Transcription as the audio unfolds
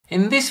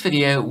In this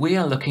video, we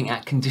are looking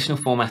at conditional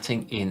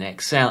formatting in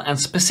Excel and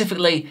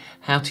specifically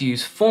how to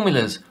use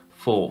formulas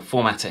for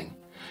formatting.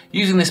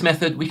 Using this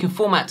method, we can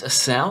format a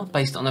cell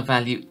based on a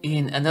value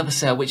in another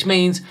cell, which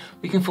means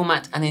we can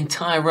format an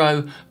entire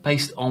row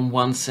based on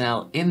one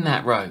cell in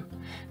that row.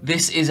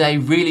 This is a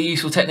really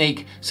useful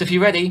technique, so if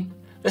you're ready,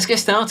 let's get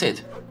started.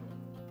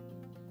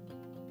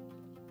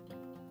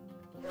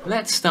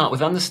 Let's start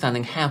with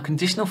understanding how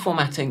conditional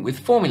formatting with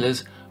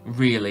formulas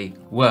really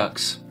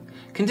works.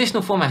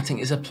 Conditional formatting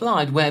is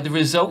applied where the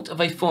result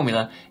of a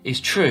formula is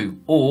true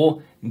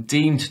or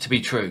deemed to be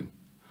true.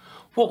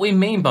 What we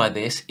mean by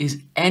this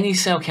is any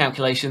cell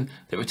calculation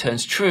that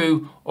returns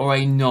true or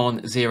a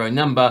non-zero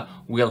number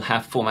will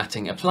have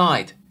formatting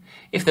applied.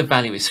 If the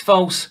value is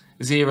false,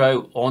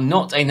 zero or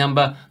not a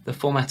number, the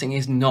formatting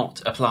is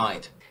not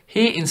applied.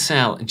 Here in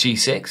cell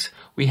G6,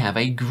 we have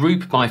a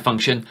group by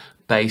function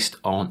based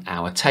on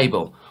our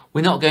table.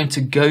 We're not going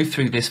to go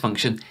through this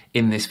function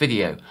in this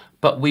video,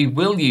 but we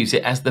will use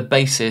it as the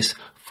basis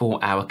for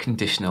our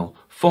conditional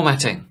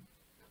formatting.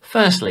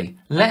 Firstly,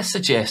 let's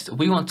suggest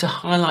we want to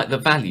highlight the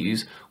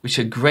values which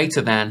are greater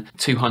than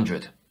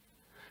 200.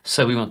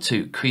 So we want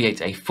to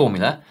create a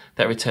formula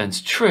that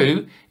returns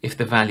true if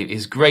the value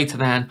is greater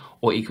than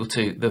or equal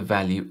to the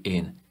value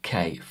in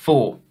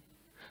K4.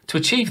 To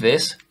achieve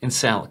this, in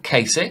cell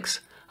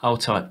K6, I'll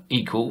type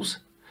equals.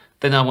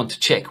 Then I want to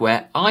check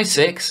where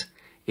I6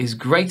 is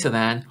greater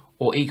than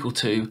or equal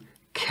to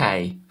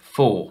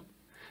K4.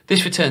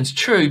 This returns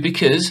true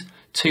because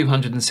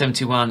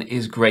 271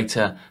 is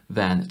greater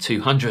than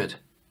 200.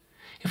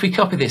 If we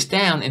copy this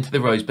down into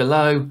the rows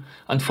below,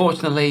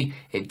 unfortunately,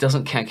 it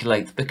doesn't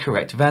calculate the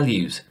correct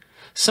values.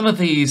 Some of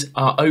these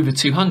are over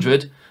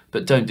 200,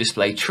 but don't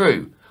display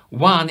true.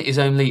 One is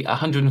only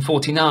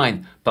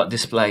 149, but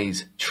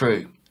displays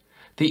true.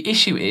 The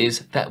issue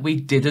is that we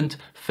didn't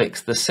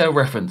fix the cell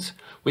reference,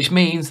 which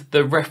means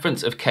the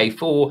reference of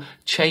K4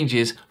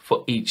 changes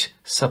for each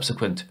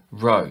subsequent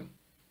row.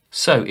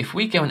 So if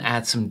we go and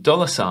add some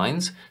dollar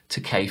signs to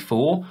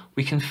K4,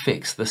 we can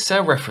fix the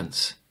cell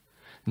reference.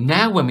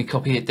 Now when we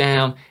copy it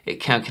down, it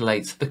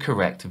calculates the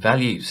correct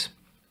values.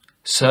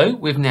 So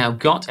we've now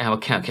got our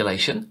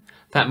calculation.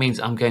 That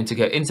means I'm going to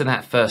go into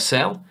that first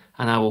cell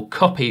and I will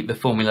copy the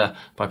formula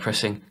by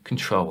pressing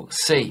Ctrl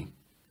C.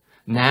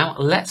 Now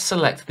let's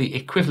select the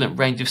equivalent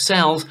range of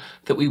cells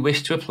that we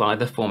wish to apply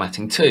the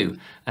formatting to,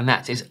 and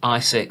that is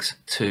I6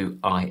 to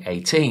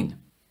I18.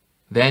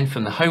 Then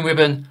from the Home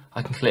ribbon,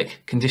 I can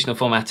click Conditional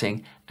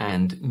Formatting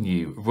and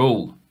New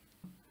Rule.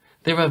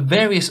 There are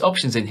various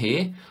options in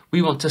here.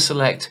 We want to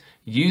select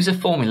Use a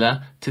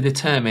formula to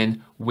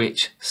determine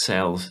which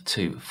cells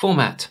to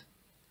format.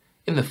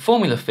 In the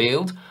Formula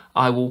field,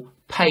 I will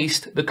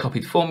paste the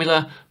copied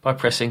formula by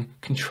pressing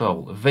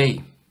Ctrl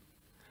V.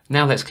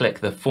 Now let's click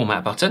the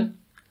Format button.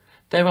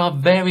 There are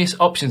various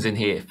options in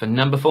here for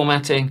number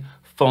formatting,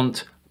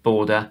 font,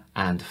 border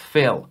and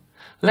fill.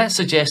 Let's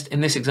suggest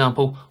in this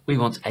example we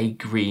want a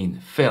green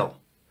fill.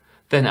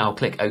 Then I'll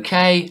click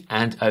OK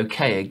and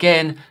OK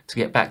again to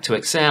get back to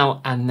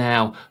Excel, and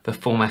now the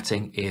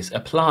formatting is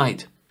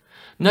applied.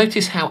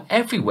 Notice how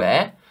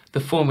everywhere the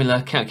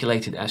formula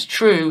calculated as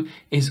true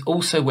is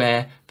also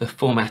where the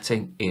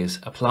formatting is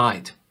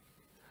applied.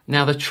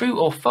 Now the true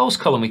or false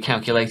column we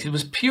calculated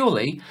was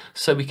purely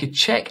so we could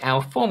check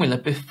our formula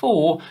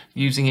before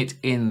using it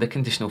in the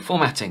conditional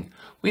formatting.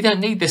 We don't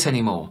need this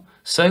anymore,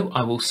 so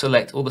I will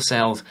select all the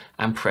cells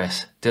and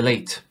press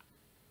delete.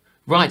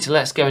 Right,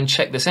 let's go and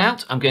check this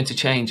out. I'm going to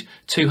change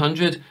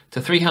 200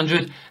 to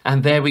 300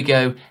 and there we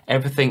go.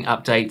 Everything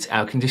updates.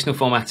 Our conditional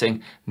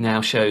formatting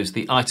now shows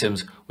the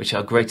items which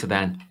are greater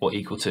than or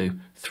equal to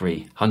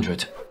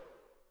 300.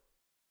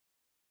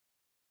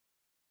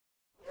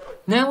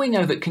 Now we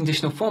know that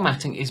conditional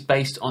formatting is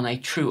based on a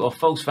true or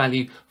false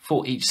value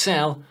for each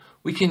cell,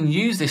 we can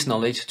use this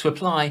knowledge to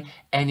apply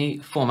any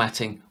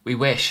formatting we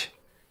wish.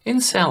 In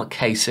cell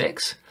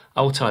K6,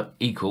 I will type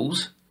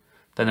equals,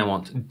 then I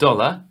want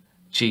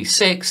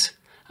 $G6,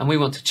 and we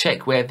want to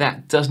check where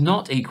that does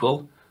not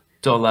equal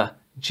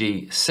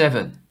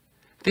 $G7.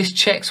 This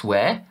checks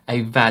where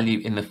a value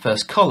in the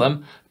first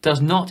column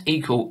does not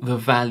equal the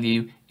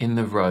value in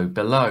the row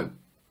below.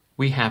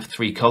 We have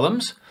 3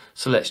 columns.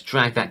 So let's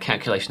drag that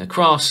calculation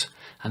across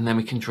and then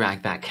we can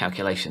drag that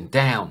calculation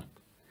down.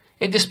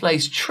 It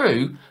displays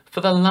true for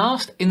the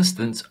last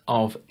instance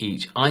of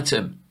each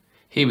item.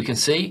 Here we can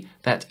see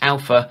that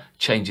alpha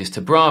changes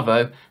to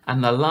Bravo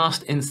and the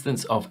last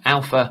instance of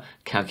alpha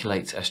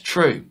calculates as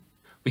true.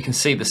 We can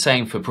see the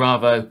same for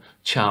Bravo,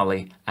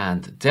 Charlie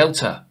and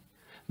Delta.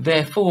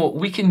 Therefore,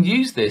 we can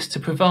use this to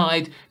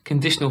provide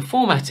conditional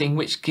formatting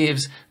which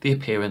gives the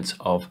appearance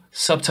of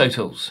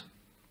subtotals.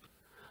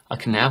 I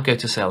can now go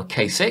to cell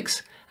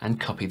K6 and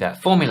copy that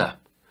formula.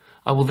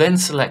 I will then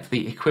select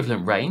the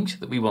equivalent range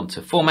that we want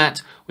to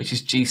format, which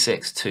is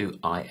G6 to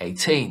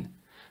I18.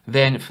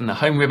 Then from the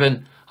Home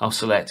ribbon, I'll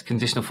select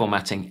Conditional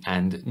Formatting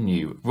and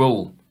New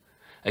Rule.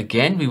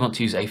 Again, we want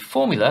to use a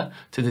formula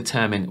to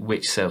determine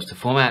which cells to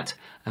format,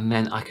 and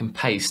then I can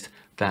paste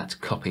that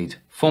copied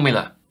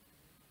formula.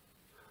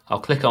 I'll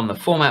click on the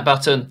Format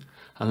button,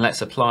 And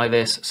let's apply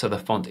this so the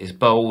font is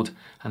bold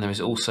and there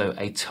is also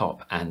a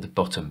top and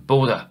bottom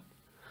border.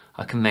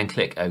 I can then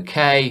click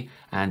OK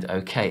and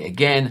OK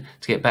again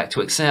to get back to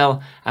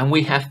Excel, and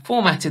we have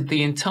formatted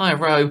the entire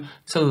row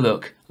to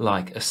look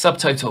like a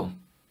subtotal.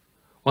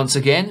 Once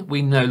again,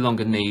 we no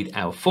longer need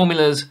our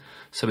formulas,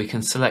 so we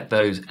can select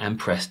those and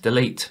press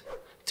delete.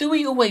 Do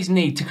we always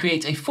need to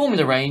create a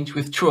formula range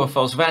with true or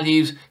false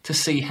values to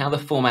see how the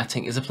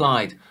formatting is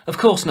applied? Of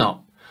course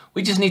not.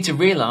 We just need to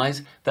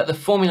realise that the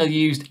formula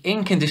used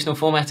in conditional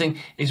formatting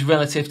is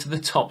relative to the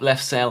top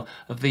left cell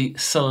of the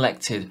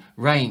selected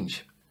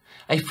range.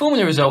 A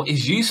formula result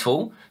is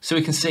useful so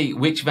we can see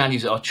which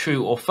values are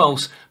true or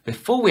false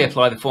before we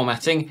apply the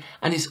formatting,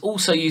 and it's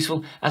also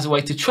useful as a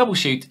way to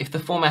troubleshoot if the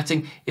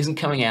formatting isn't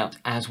coming out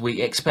as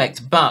we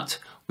expect, but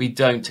we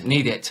don't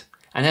need it.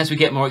 And as we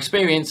get more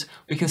experience,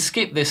 we can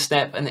skip this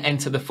step and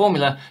enter the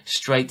formula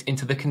straight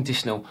into the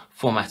conditional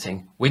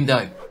formatting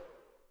window.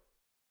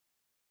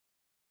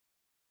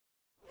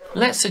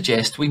 Let's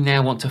suggest we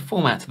now want to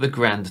format the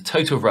grand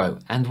total row,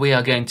 and we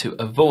are going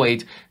to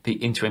avoid the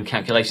interim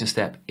calculation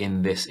step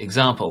in this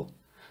example.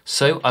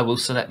 So I will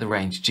select the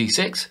range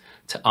G6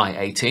 to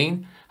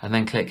I18 and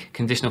then click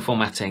Conditional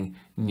Formatting,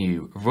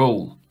 New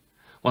Rule.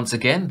 Once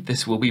again,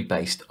 this will be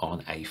based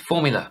on a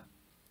formula.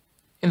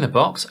 In the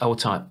box, I will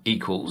type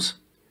equals.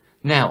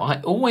 Now,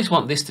 I always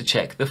want this to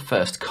check the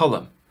first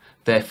column.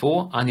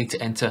 Therefore, I need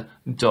to enter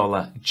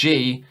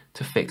 $G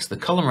to fix the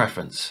column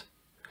reference.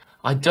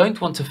 I don't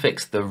want to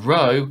fix the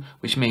row,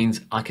 which means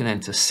I can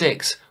enter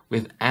 6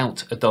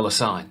 without a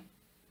 $sign.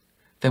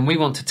 Then we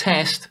want to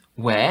test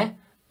where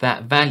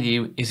that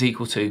value is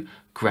equal to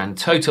grand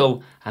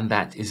total, and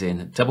that is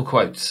in double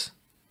quotes.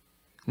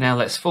 Now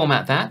let's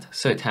format that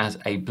so it has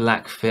a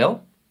black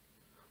fill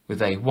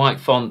with a white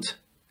font,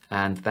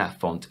 and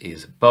that font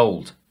is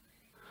bold.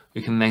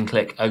 We can then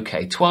click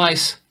OK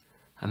twice,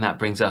 and that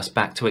brings us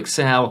back to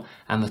Excel,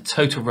 and the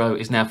total row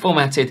is now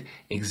formatted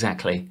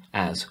exactly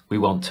as we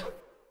want.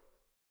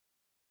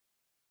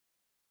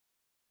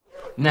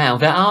 Now,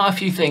 there are a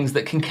few things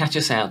that can catch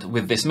us out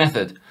with this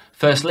method.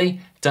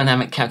 Firstly,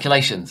 dynamic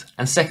calculations,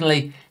 and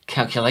secondly,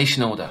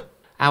 calculation order.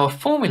 Our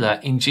formula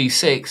in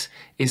G6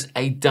 is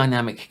a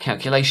dynamic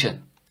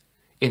calculation.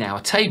 In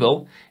our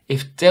table,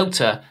 if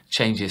delta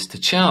changes to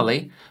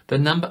Charlie, the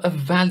number of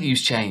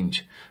values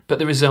change, but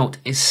the result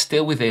is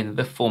still within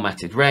the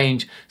formatted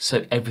range,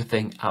 so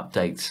everything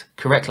updates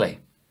correctly.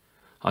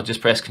 I'll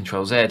just press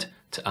Ctrl Z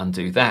to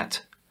undo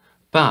that.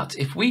 But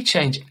if we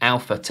change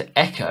alpha to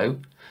echo,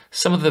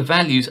 some of the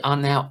values are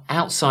now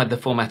outside the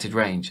formatted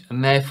range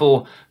and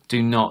therefore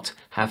do not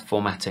have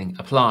formatting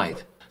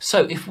applied.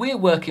 So if we're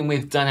working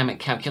with dynamic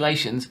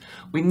calculations,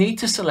 we need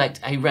to select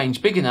a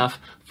range big enough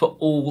for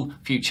all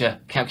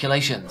future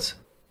calculations.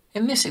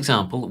 In this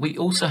example, we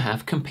also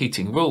have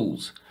competing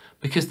rules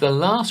because the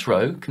last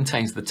row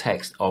contains the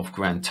text of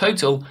grand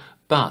total,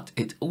 but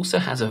it also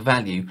has a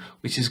value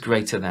which is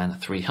greater than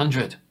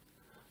 300.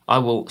 I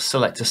will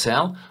select a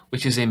cell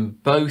which is in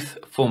both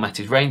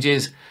formatted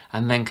ranges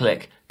and then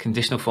click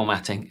Conditional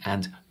Formatting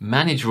and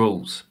Manage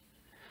Rules.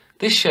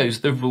 This shows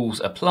the rules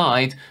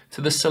applied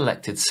to the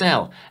selected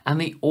cell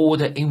and the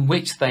order in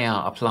which they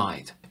are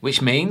applied,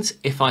 which means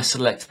if I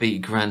select the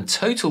grand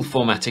total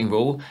formatting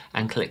rule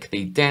and click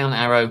the down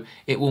arrow,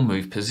 it will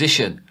move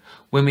position.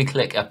 When we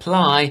click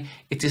Apply,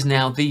 it is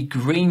now the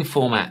green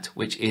format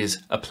which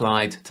is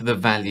applied to the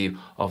value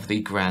of the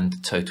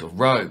grand total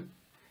row.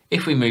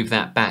 If we move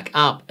that back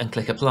up and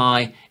click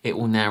Apply, it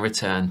will now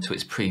return to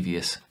its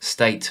previous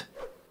state.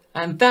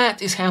 And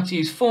that is how to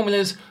use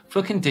formulas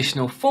for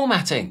conditional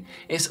formatting.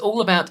 It's all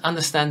about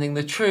understanding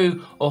the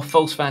true or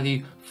false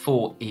value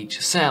for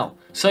each cell.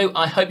 So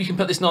I hope you can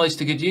put this knowledge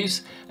to good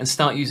use and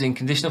start using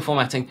conditional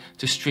formatting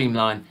to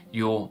streamline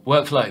your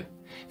workflow.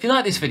 If you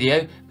like this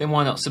video, then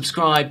why not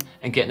subscribe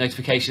and get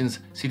notifications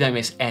so you don't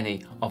miss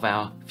any of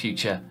our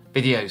future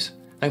videos.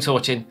 Thanks for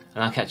watching,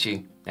 and I'll catch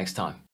you next time.